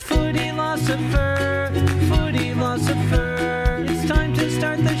philosopher, footy philosopher. It's time to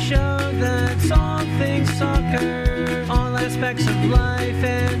start the show that's all things soccer, all aspects of life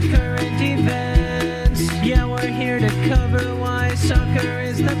and current events. Yeah, we're here to cover why soccer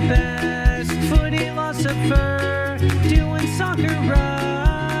is the best. Footy philosopher, doing soccer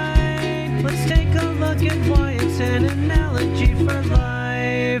right. Let's take a look at why it's an analogy for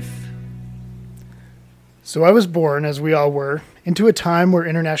life. So I was born, as we all were, into a time where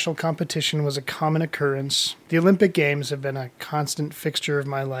international competition was a common occurrence. The Olympic Games have been a constant fixture of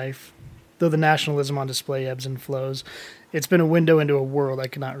my life. Though the nationalism on display ebbs and flows, it's been a window into a world I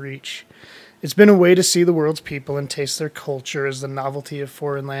cannot reach. It's been a way to see the world's people and taste their culture as the novelty of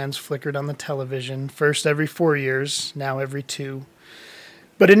foreign lands flickered on the television, first every 4 years, now every 2.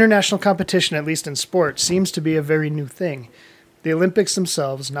 But international competition, at least in sport, seems to be a very new thing. The Olympics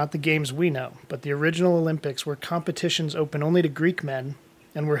themselves, not the games we know, but the original Olympics were competitions open only to Greek men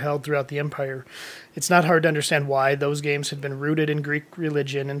and were held throughout the empire. It's not hard to understand why those games had been rooted in Greek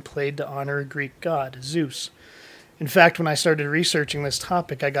religion and played to honor a Greek god, Zeus. In fact, when I started researching this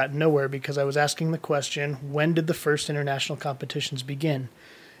topic, I got nowhere because I was asking the question, when did the first international competitions begin?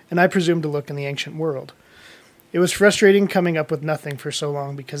 And I presumed to look in the ancient world. It was frustrating coming up with nothing for so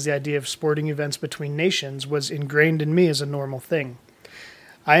long because the idea of sporting events between nations was ingrained in me as a normal thing.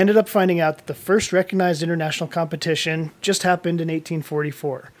 I ended up finding out that the first recognized international competition just happened in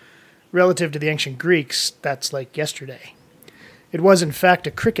 1844. Relative to the ancient Greeks, that's like yesterday. It was, in fact,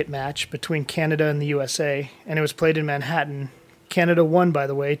 a cricket match between Canada and the USA, and it was played in Manhattan. Canada won, by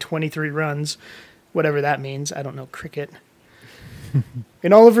the way, 23 runs, whatever that means. I don't know cricket.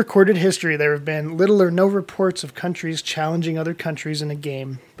 In all of recorded history, there have been little or no reports of countries challenging other countries in a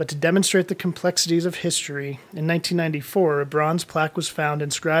game, but to demonstrate the complexities of history, in 1994, a bronze plaque was found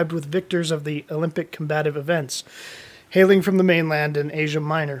inscribed with victors of the Olympic combative events, hailing from the mainland and Asia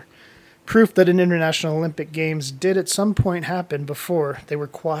Minor. Proof that an international Olympic Games did at some point happen before they were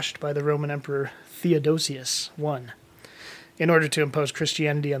quashed by the Roman Emperor Theodosius I, in order to impose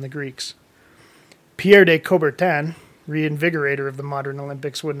Christianity on the Greeks. Pierre de Coubertin, reinvigorator of the modern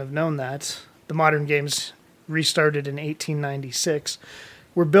Olympics, wouldn't have known that. The modern games, restarted in 1896,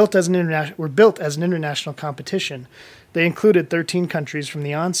 were built as an international competition. They included 13 countries from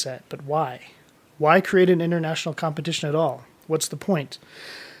the onset, but why? Why create an international competition at all? What's the point?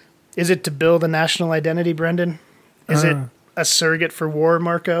 Is it to build a national identity, Brendan? Is it a surrogate for war,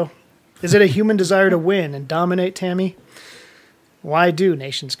 Marco? Is it a human desire to win and dominate, Tammy? Why do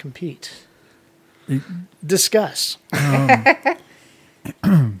nations compete? Discuss.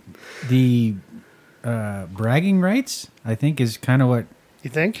 The bragging rights, I think, is kind of what... You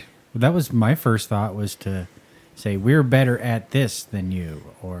think? That was my first thought, was to say, we're better at this than you,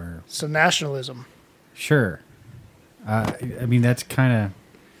 or... So nationalism. Sure. I mean, that's kind of...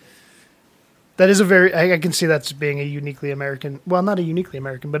 That is a very... I can see that's being a uniquely American... Well, not a uniquely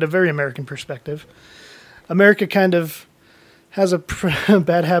American, but a very American perspective. America kind of has a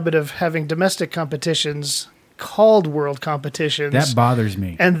bad habit of having domestic competitions called world competitions. That bothers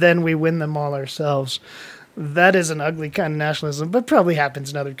me. And then we win them all ourselves. That is an ugly kind of nationalism, but probably happens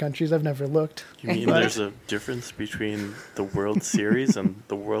in other countries. I've never looked. You mean there's a difference between the World Series and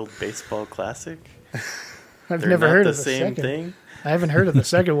the World Baseball Classic? I've never heard of the same second. thing. I haven't heard of the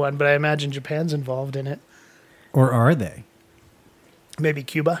second one, but I imagine Japan's involved in it. Or are they? Maybe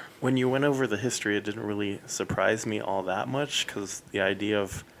Cuba. When you went over the history, it didn't really surprise me all that much because the idea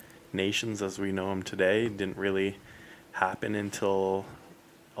of nations as we know them today didn't really happen until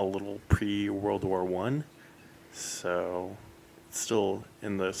a little pre-World War I. So it's still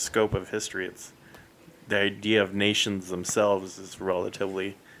in the scope of history. It's the idea of nations themselves is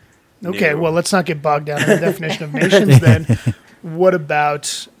relatively Okay, new. well, let's not get bogged down in the definition of nations then. What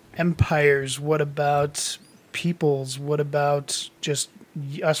about empires? What about peoples? What about just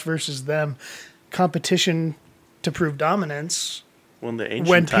us versus them? Competition to prove dominance. Well, in the ancient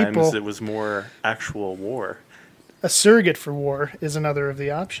when times, people- it was more actual war. A surrogate for war is another of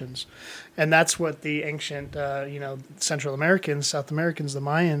the options. And that's what the ancient, Central Americans, South Americans, the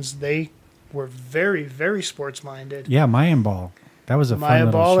Mayans, they were very, very sports-minded. Yeah, Mayan ball. That was a fun Maya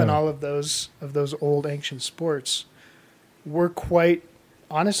little ball show. and all of those old ancient sports were quite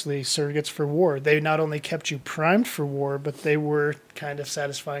honestly surrogates for war. They not only kept you primed for war, but they were kind of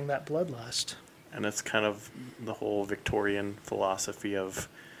satisfying that bloodlust. And it's kind of the whole Victorian philosophy of,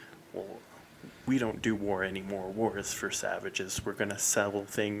 well, we don't do war anymore. War is for savages. We're going to settle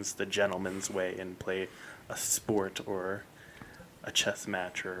things the gentleman's way and play a sport or a chess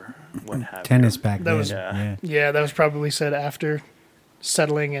match or what have Tennis you. back That then. was- yeah. Yeah, that was probably said after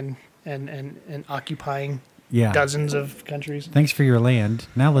settling and occupying Yeah. dozens of countries. Thanks for your land.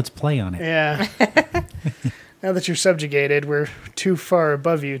 Now let's play on it. Yeah. Now that you're subjugated, we're too far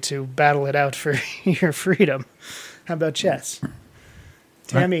above you to battle it out for your freedom. How about chess?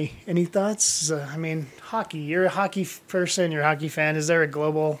 Tammy, any thoughts? I mean, hockey. You're a hockey person. You're a hockey fan. Is there a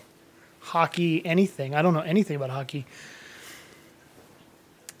global hockey anything? I don't know anything about hockey.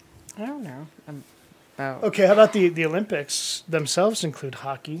 I don't know. About Okay, how about the Olympics themselves include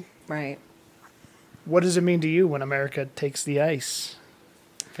hockey? right What does it mean to you when America takes the ice?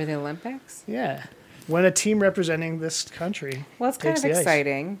 for the Olympics. Yeah. When a team representing this country Well, it's kind takes of the ice.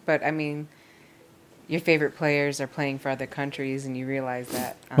 exciting, but I mean, your favorite players are playing for other countries, and you realize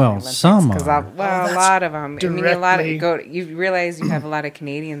that. On Well, the Olympics, some 'cause are. a that's lot of them. I mean, a lot directly- of you realize you have a lot of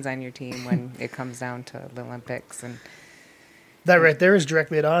Canadians on your team when it comes down to the Olympics, and That right there is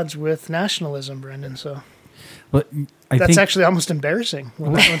directly at odds with nationalism, Brendan. So But I that's think, actually almost embarrassing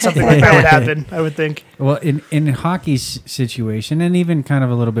when something like that would happen, I would think. well, in hockey's situation, and even kind of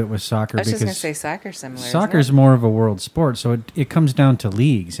a little bit with soccer, I was just going because to say soccer's similar. soccer's isn't more of a world sport, so it comes down to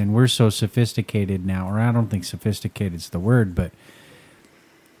leagues, and we're so sophisticated now, or I don't think sophisticated's the word, but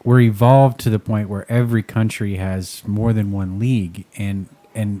we're evolved to the point where every country has more than one league, and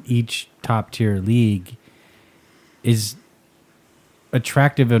each top tier league is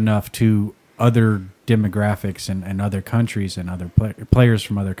attractive enough to other demographics and other countries and other players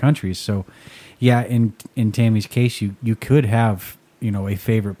from other countries. So, yeah, in Tammy's case, you could have, you know, a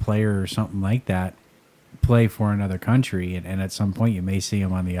favorite player or something like that play for another country, and at some point you may see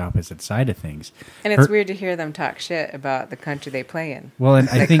them on the opposite side of things. And it's Her- weird to hear them talk shit about the country they play in. Well, and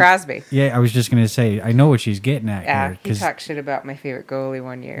I Like think Crosby. Yeah, I was just going to say, I know what she's getting at Yeah, here, he talked shit about my favorite goalie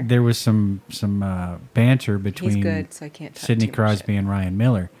one year. there was some banter He's between good, so I can't talk Sidney too much Crosby shit. and Ryan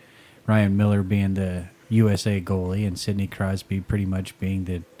Miller. Ryan Miller being the USA goalie, and Sidney Crosby pretty much being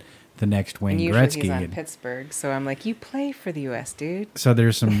the next Wayne And usually Gretzky. he's on And Pittsburgh, so I'm like, you play for the U.S., dude. so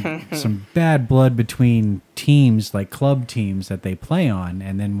there's some bad blood between teams, like club teams that they play on,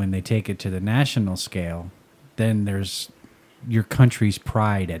 and then when they take it to the national scale, then there's your country's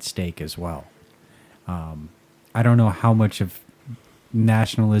pride at stake as well. I don't know how much of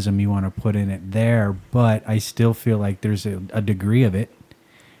nationalism you want to put in it there, but I still feel like there's a degree of it.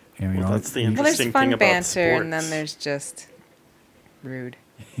 And, Well, that's the Well, there's interesting fun thing about banter, and then sports. there's just rude.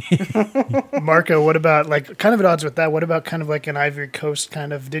 Marco, what about, like, kind of at odds with that, what about kind of like an Ivory Coast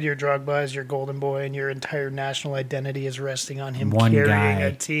kind of Didier Drogba as your golden boy and your entire national identity is resting on him One carrying guy.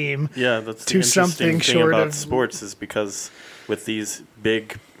 a team? Yeah, that's the to interesting something thing short about of- sports is because with these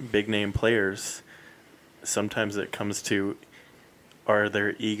big name players, sometimes it comes to, are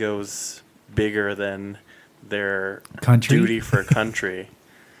their egos bigger than their Country? duty for country?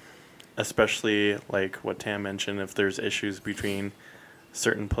 Especially like what Tam mentioned, if there's issues between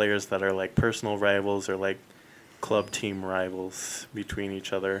certain players that are like personal rivals or like club team rivals between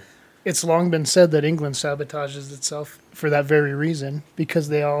each other. It's long been said that England sabotages itself for that very reason, because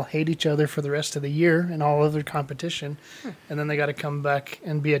they all hate each other for the rest of the year and all other competition, and then they got to come back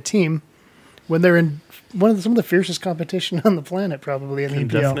and be a team when they're in some of the fiercest competition on the planet, probably in the Can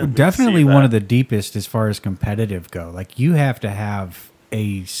EPL. Definitely see one that. of the deepest as far as competitive go. Like, you have to have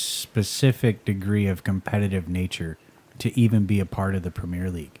a specific degree of competitive nature to even be a part of the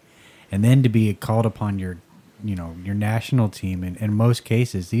Premier League, and then to be called upon your national team. And in most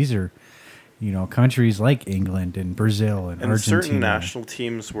cases, these are, countries like England and Brazil and And Argentina. certain national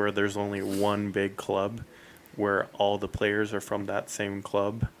teams where there's only one big club, where all the players are from that same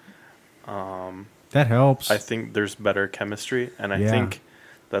club, That helps. I think there's better chemistry, and I Yeah. think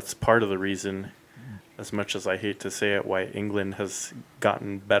that's part of the reason, as much as I hate to say it, why England has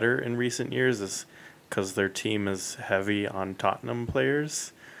gotten better in recent years is because their team is heavy on Tottenham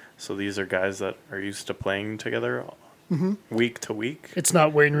players. So these are guys that are used to playing together week to week. It's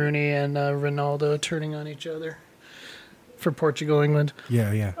not Wayne Rooney and Ronaldo turning on each other for Portugal, England,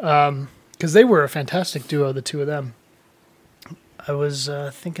 yeah. because they were a fantastic duo, the two of them. I was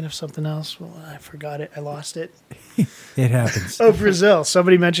thinking of something else. Well, I forgot it. I lost it. It happens. Oh, Brazil.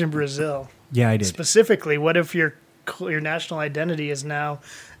 Somebody mentioned Brazil. Yeah, I did. Specifically, what if your national identity is now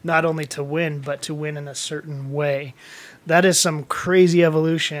not only to win, but to win in a certain way? That is some crazy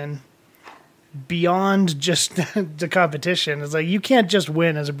evolution beyond just the competition. It's like you can't just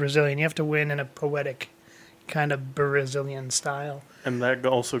win as a Brazilian. You have to win in a poetic kind of Brazilian style. And that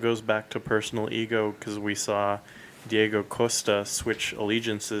also goes back to personal ego, because we saw Diego Costa switch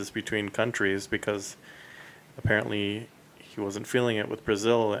allegiances between countries because apparently he wasn't feeling it with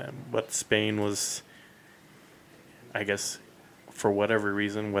Brazil, but Spain was, I guess, for whatever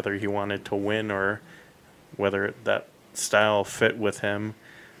reason, whether he wanted to win or whether that style fit with him,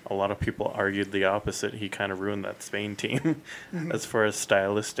 a lot of people argued the opposite. He kind of ruined that Spain team as far as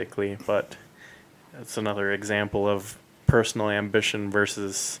stylistically, but it's another example of personal ambition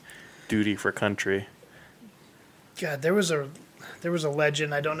versus duty for country. God, there was a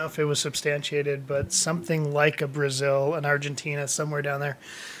legend. I don't know if it was substantiated, but something like a Brazil, an Argentina, somewhere down there,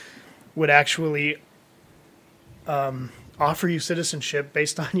 would actually offer you citizenship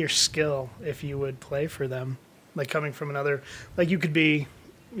based on your skill if you would play for them. Like coming from another, like you could be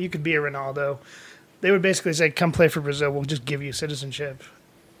a Ronaldo. They would basically say, "Come play for Brazil. We'll just give you citizenship."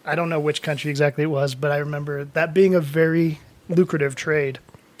 I don't know which country exactly it was, but I remember that being a very lucrative trade.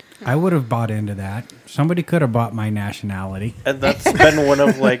 I would have bought into that. Somebody could have bought my nationality. And that's been one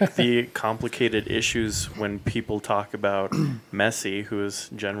of like the complicated issues when people talk about Messi, who is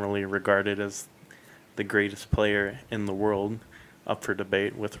generally regarded as the greatest player in the world, up for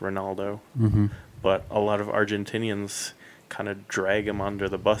debate with Ronaldo. Mm-hmm. But a lot of Argentinians kind of drag him under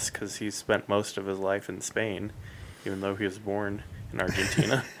the bus because he spent most of his life in Spain, even though he was born in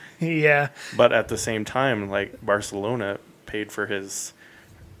Argentina. Yeah. But at the same time, like Barcelona paid for his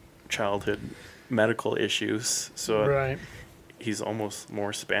childhood medical issues, so Right. he's almost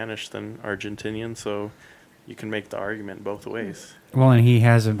more Spanish than Argentinian, so you can make the argument both ways. Well, and he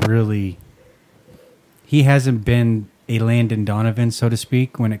hasn't been a Landon Donovan, so to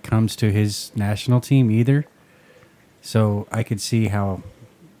speak, when it comes to his national team either. So I could see how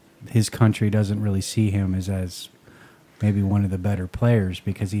his country doesn't really see him as maybe one of the better players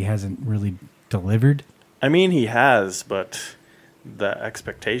because he hasn't really delivered. I mean, he has, but the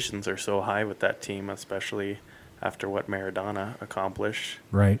expectations are so high with that team, especially after what Maradona accomplished.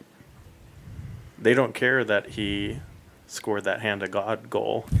 Right. They don't care that he scored that hand of God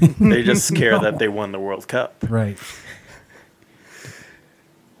goal. They just care that they won the World Cup. Right.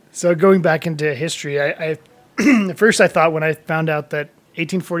 So going back into history, I at first I thought when I found out that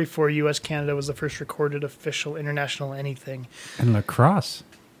 1844 U.S.-Canada was the first recorded official international anything. And lacrosse.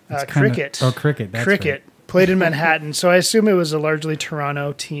 It's Cricket. Cricket. That's Cricket. Played in Manhattan. So I assume it was a largely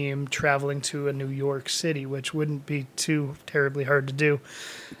Toronto team traveling to a New York City, which wouldn't be too terribly hard to do.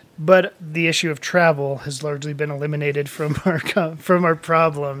 But the issue of travel has largely been eliminated from our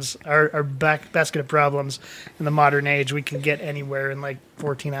problems, our basket of problems in the modern age. We can get anywhere in like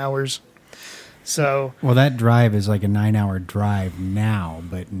 14 hours. So, Well, that drive is like a 9-hour drive now,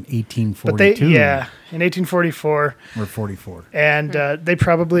 but in 1842 in 1844 or 44. and they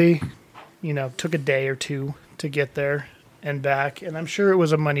probably, took a day or two to get there and back. And I'm sure it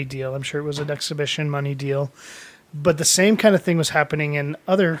was a money deal. I'm sure it was an exhibition money deal. But the same kind of thing was happening in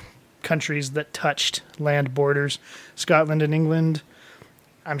other countries that touched land borders, Scotland and England.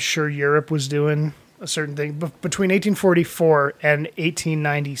 I'm sure Europe was doing a certain thing. But between 1844 and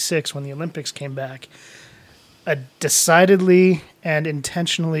 1896, when the Olympics came back, a decidedly and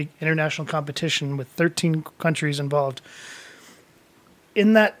intentionally international competition with 13 countries involved.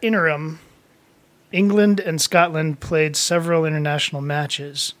 In that interim, England and Scotland played several international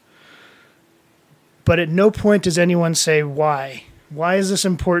matches. But at no point does anyone say why. Why is this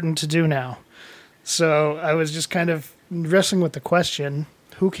important to do now? So I was just kind of wrestling with the question,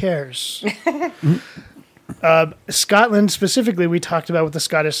 who cares? Scotland specifically, we talked about with the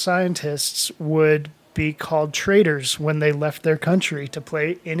Scottish scientists, would be called traitors when they left their country to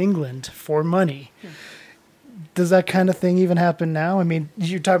play in England for money. Does that kind of thing even happen now? I mean,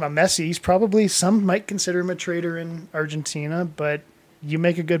 you're talking about Messi. Some might consider him a traitor in Argentina, but you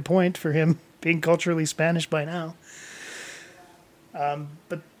make a good point for him being culturally Spanish by now.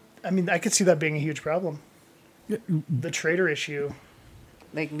 But, I mean, I could see that being a huge problem. The traitor issue.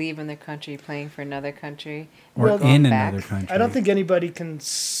 Like leaving the country, playing for another country, Or and going in back. another country. I don't think anybody can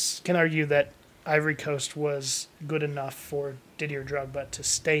argue that Ivory Coast was good enough for Didier Drogba to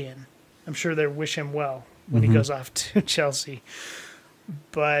stay in. I'm sure they wish him well when he goes off to Chelsea.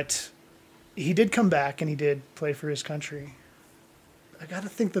 But he did come back and he did play for his country. I got to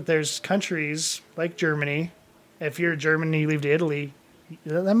think that there's countries like Germany. If you're German and you leave to Italy,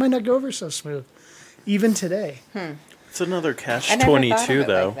 that might not go over so smooth, even today. It's another I never thought of catch-22, it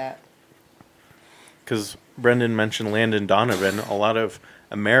though. like that. Because Brendan mentioned Landon Donovan. A lot of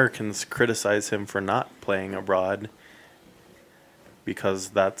Americans criticize him for not playing abroad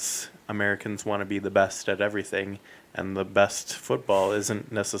because Americans want to be the best at everything, and the best football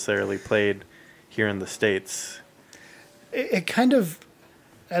isn't necessarily played here in the States. It kind of,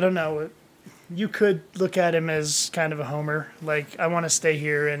 I don't know, you could look at him as kind of a homer. Like, I want to stay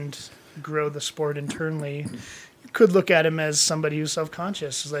here and grow the sport internally. You could look at him as somebody who's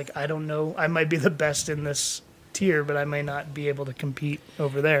self-conscious. It's like, I don't know, I might be the best in this tier, but I may not be able to compete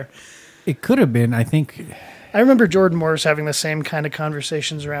over there. It could have been, I think, I remember Jordan Morris having the same kind of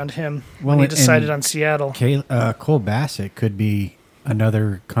conversations around him when he decided on Seattle. Cole Bassett could be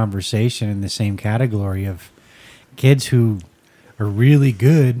another conversation in the same category of kids who are really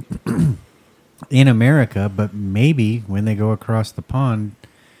good in America, but maybe when they go across the pond,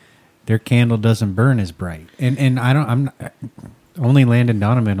 their candle doesn't burn as bright. And only Landon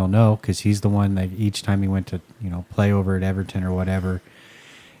Donovan will know, because he's the one that each time he went to play over at Everton or whatever,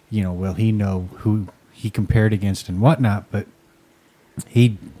 will he know who he compared against and whatnot. But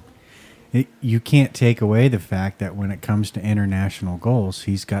you can't take away the fact that when it comes to international goals,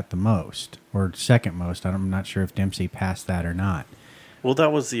 he's got the most, or second most. I'm not sure if Dempsey passed that or not. Well,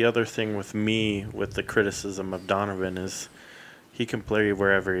 that was the other thing with me with the criticism of Donovan is he can play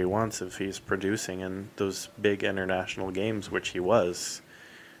wherever he wants if he's producing in those big international games, which he was,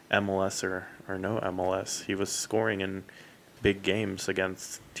 MLS or no MLS. He was scoring in big games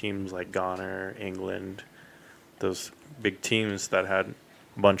against teams like Ghana or England, those big teams that had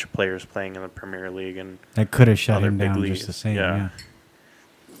a bunch of players playing in the Premier League and that could have shut other him big down leagues. just the same. Yeah.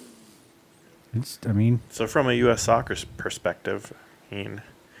 So from a U.S. soccer perspective,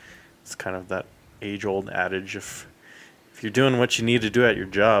 it's kind of that age-old adage: if you're doing what you need to do at your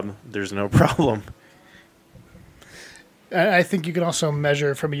job, there's no problem. I think you can also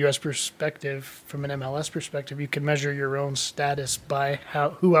measure from a U.S. perspective, from an MLS perspective, you can measure your own status by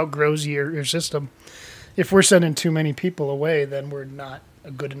who outgrows your system. If we're sending too many people away, then we're not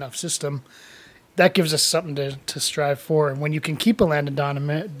a good enough system. That gives us something to strive for. And when you can keep a Landon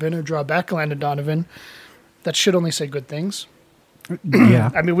Donovan or draw back a Landon Donovan, that should only say good things.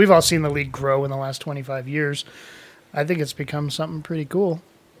 Yeah. I mean, we've all seen the league grow in the last 25 years. I think it's become something pretty cool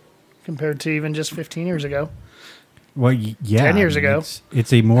compared to even just 15 years ago. Well, yeah. 10 years ago.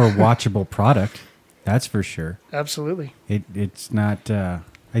 It's a more watchable product. That's for sure. Absolutely. It's not...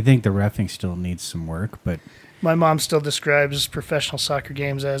 I think the reffing still needs some work, but... My mom still describes professional soccer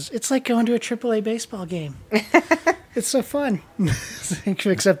games as, it's like going to a AAA baseball game. It's so fun.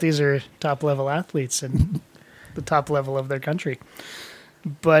 Except these are top-level athletes and the top level of their country.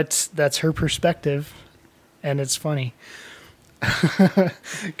 But that's her perspective, and it's funny.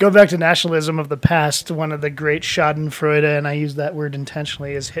 Go back to nationalism of the past. One of the great Schadenfreude, and I use that word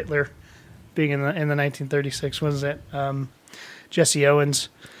intentionally, is Hitler being in the 1936. Was it Jesse Owens?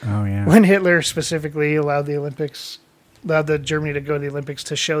 Oh yeah. When Hitler specifically allowed the Germany to go to the Olympics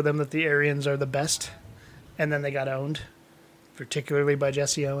to show them that the Aryans are the best, and then they got owned, particularly by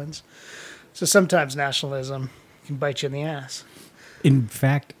Jesse Owens. So sometimes nationalism can bite you in the ass. In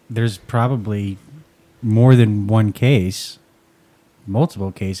fact, there's probably more than one case,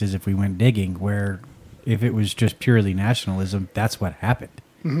 multiple cases if we went digging, where if it was just purely nationalism, that's what happened.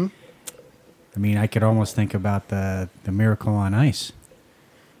 Mm-hmm. I mean, I could almost think about the Miracle on Ice.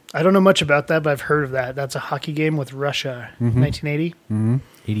 I don't know much about that, but I've heard of that. That's a hockey game with Russia, 1980? Mm-hmm.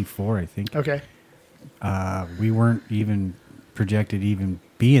 84, I think. Okay. We weren't even projected to even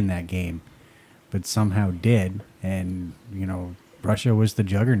be in that game, but somehow did. And, Russia was the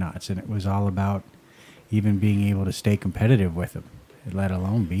juggernauts, and it was all about even being able to stay competitive with them, let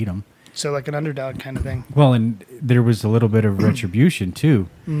alone beat them. So like an underdog kind of thing. Well, and there was a little bit of retribution, too,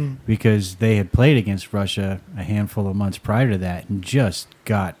 because they had played against Russia a handful of months prior to that and just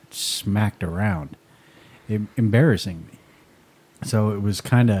got smacked around, embarrassingly. So it was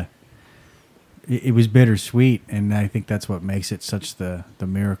kind of, it was bittersweet, and I think that's what makes it such the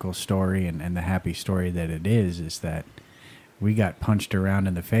miracle story and the happy story that it is that we got punched around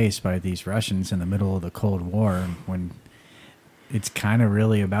in the face by these Russians in the middle of the Cold War when it's kind of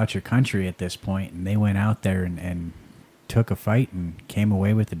really about your country at this point, and they went out there and took a fight and came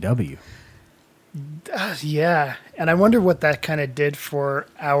away with the W. Yeah, and I wonder what that kind of did for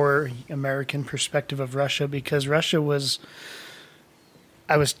our American perspective of Russia, because Russia was...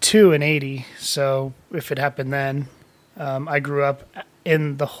 I was 2 in 80, so if it happened then, I grew up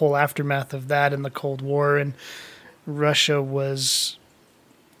in the whole aftermath of that in the Cold War, and Russia was...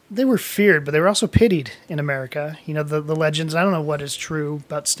 They were feared, but they were also pitied in America. The legends, I don't know what is true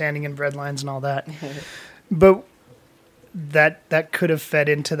about standing in bread lines and all that, but that could have fed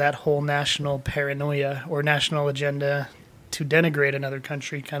into that whole national paranoia or national agenda to denigrate another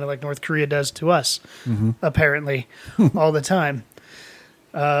country, kind of like North Korea does to us, apparently, all the time.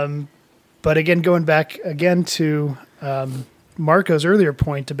 But again, going back again to Marco's earlier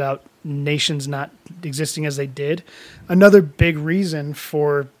point about nations not existing as they did, another big reason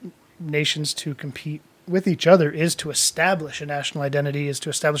for nations to compete with each other is to establish a national identity, is to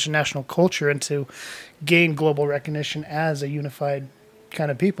establish a national culture, and to gain global recognition as a unified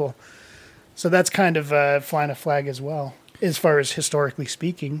kind of people. So that's kind of flying a flag as well, as far as historically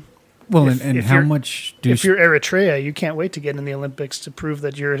speaking. Well, If- and if how you're- much do If you're Eritrea, you can't wait to get in the Olympics to prove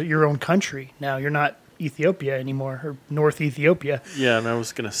that you're your own country. Now you're not Ethiopia anymore, or North Ethiopia. Yeah, and I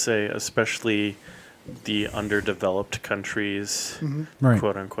was going to say, especially the underdeveloped countries, right?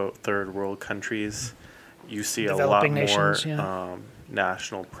 quote unquote, third world countries, you see a lot Developing more nations, yeah.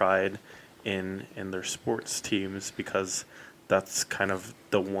 national pride in their sports teams, because that's kind of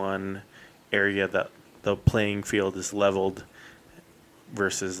the one area that the playing field is leveled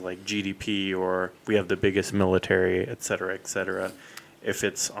versus like GDP, or we have the biggest military, et cetera, et cetera. If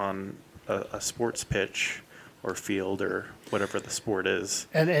it's on a sports pitch or field or whatever the sport is,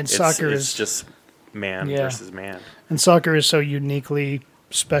 And it's, soccer it's is just man Yeah. versus man. And soccer is so uniquely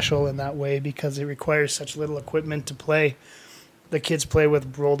special in that way because it requires such little equipment to play. The kids play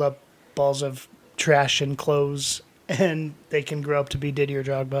with rolled up balls of trash and clothes, and they can grow up to be Didier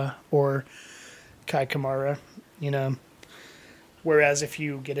Drogba or Kai Kamara, you know. Whereas if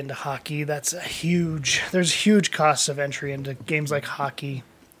you get into hockey, there's huge costs of entry into games like hockey,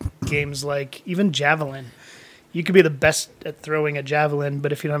 games like even javelin. You could be the best at throwing a javelin,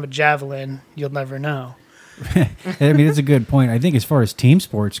 but if you don't have a javelin, you'll never know. I mean, it's a good point. I think as far as team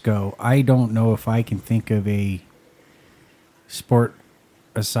sports go, I don't know if I can think of a sport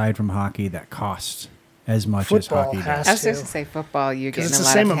aside from hockey that costs as much Football as hockey has does. I was to. just to say football. You're 'Cause getting it's a the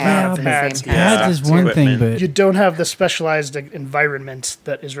lot same of amount of pads at the pads. same time. Yeah. Pads is one thing, Equipment. but You don't have the specialized environment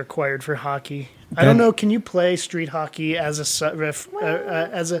that is required for hockey. I Then- don't know. Can you play street hockey as a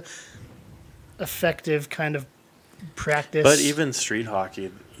effective kind of practice? But even street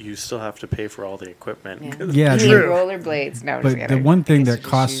hockey, you still have to pay for all the equipment. Yeah. 'cause yeah, You True. need rollerblades. No, I'm just but the kidding. one thing I guess that you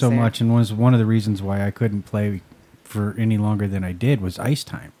just costs use so their- much and was one of the reasons why I couldn't play for any longer than I did was ice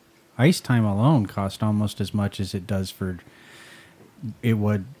time. Ice time alone cost almost as much as it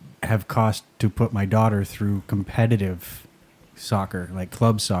would have cost to put my daughter through competitive soccer, like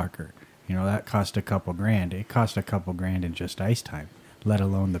club soccer. You know, that cost a couple grand. It cost a couple grand in just ice time, let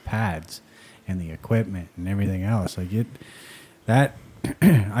alone the pads and the equipment and everything else. I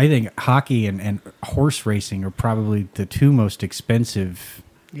think hockey and horse racing are probably the two most expensive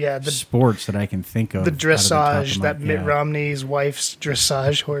yeah, the sports that I can think of. the out of the top of dressage my- that Mitt yeah. Romney's wife's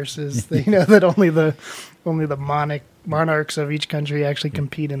dressage horses. That only the monarchs of each country actually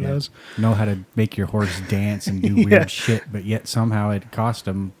compete in Yeah. those. Know how to make your horse dance and do Yeah. weird shit, but yet somehow it cost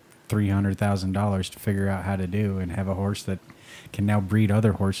them $300,000 to figure out how to do and have a horse that can now breed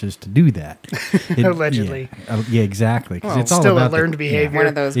other horses to do that. Allegedly. Yeah, exactly. 'cause Well, it's all still a about learned the, behavior. One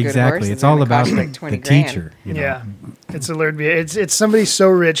of those good Exactly. horses. It's all only about costs the, like 20 the grand. teacher. You know? Yeah, it's a learned behavior. It's somebody so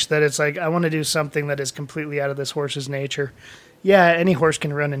rich that it's like I want to do something that is completely out of this horse's nature. Yeah, any horse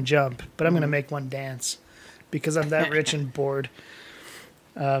can run and jump, but I'm going to make one dance because I'm that rich and bored.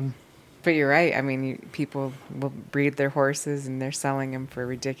 But you're right. I mean, people will breed their horses and they're selling them for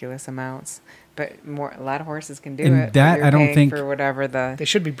ridiculous amounts. But a lot of horses can do And it. but that, you're I don't paying think- for whatever the. They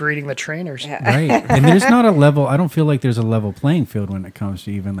should be breeding the trainers. Yeah. Right. And there's not a level, I don't feel like there's a level playing field when it comes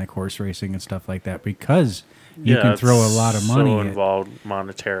to even like horse racing and stuff like that because you can it's throw a lot of money so at, involved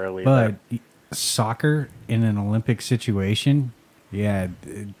monetarily. but soccer in an Olympic situation, yeah,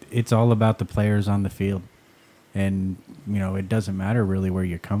 it's all about the players on the field. And, you know, it doesn't matter really where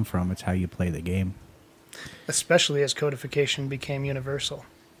you come from. It's how you play the game. Especially as codification became universal.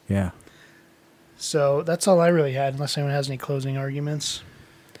 Yeah. So that's all I really had, unless anyone has any closing arguments.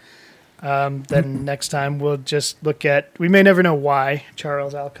 Then next time we'll just look at. We may never know why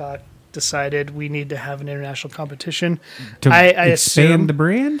Charles Alcock decided we need to have an international competition. To I expand assume- the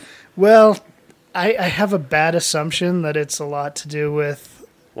brand? Well, I have a bad assumption that it's a lot to do with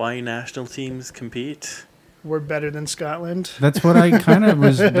why national teams compete? we're better than Scotland. That's what I kind of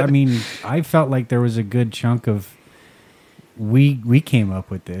was. I mean, I felt like there was a good chunk of we came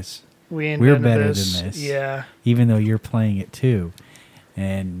up with this, We We're invented better this. than this. Yeah. even though you're playing it too.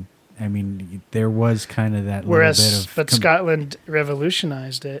 And I mean, there was kind of that Whereas, little bit of but Scotland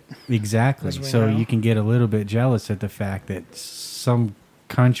revolutionized it. exactly. as we So know. you can get a little bit jealous at the fact that some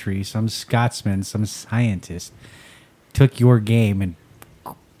country, some Scotsman, some scientist took your game and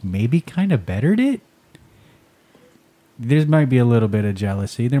maybe kind of bettered it. There might be a little bit of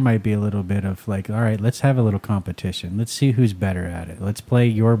jealousy. There might be a little bit of like, all right, let's have a little competition. Let's see who's better at it. Let's play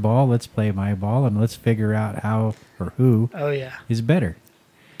your ball. Let's play my ball. And let's figure out how or who Oh, yeah. is better.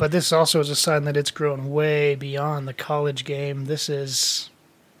 But this also is a sign that it's grown way beyond the college game. This is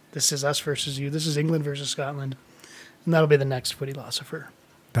us versus you. This is England versus Scotland. And that'll be the next footy philosopher.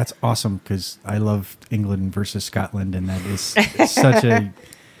 That's awesome because I love England versus Scotland, and that is such a.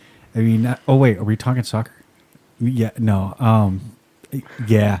 I mean, oh wait, are we talking soccer? Yeah, no,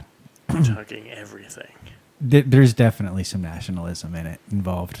 yeah. Talking everything. there's definitely some nationalism in it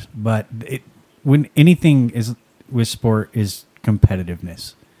involved, but when anything is with sport is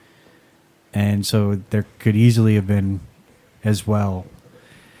competitiveness, and so there could easily have been as well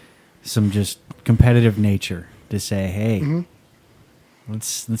some just competitive nature to say, hey,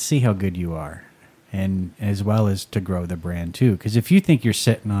 let's see how good you are, and as well as to grow the brand too. Because if you think you're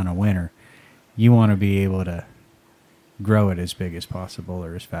sitting on a winner, you want to be able to grow it as big as possible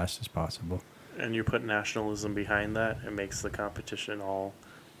or as fast as possible. And you put nationalism behind that, it makes the competition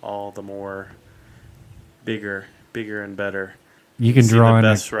all the more bigger and better. You can draw the in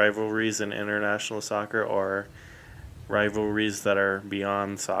best rivalries in international soccer or rivalries that are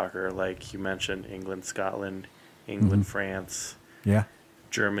beyond soccer, like you mentioned, England, Scotland, England, France,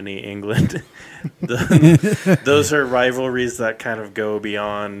 Germany, England. Those are rivalries that kind of go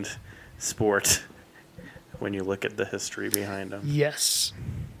beyond sport when you look at the history behind them. Yes.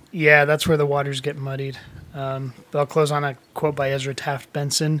 Yeah, that's where the waters get muddied. But I'll close on a quote by Ezra Taft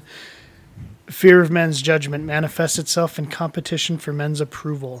Benson. Fear of men's judgment manifests itself in competition for men's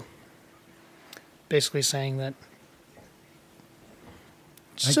approval. Basically saying that,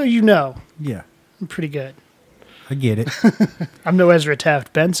 Yeah, I'm pretty good. I get it. I'm no Ezra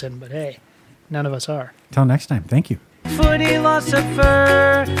Taft Benson, but hey, none of us are. Till next time, thank you. Footy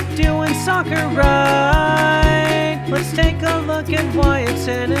philosopher doing soccer right. Let's take a look at why it's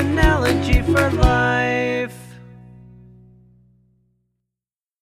international.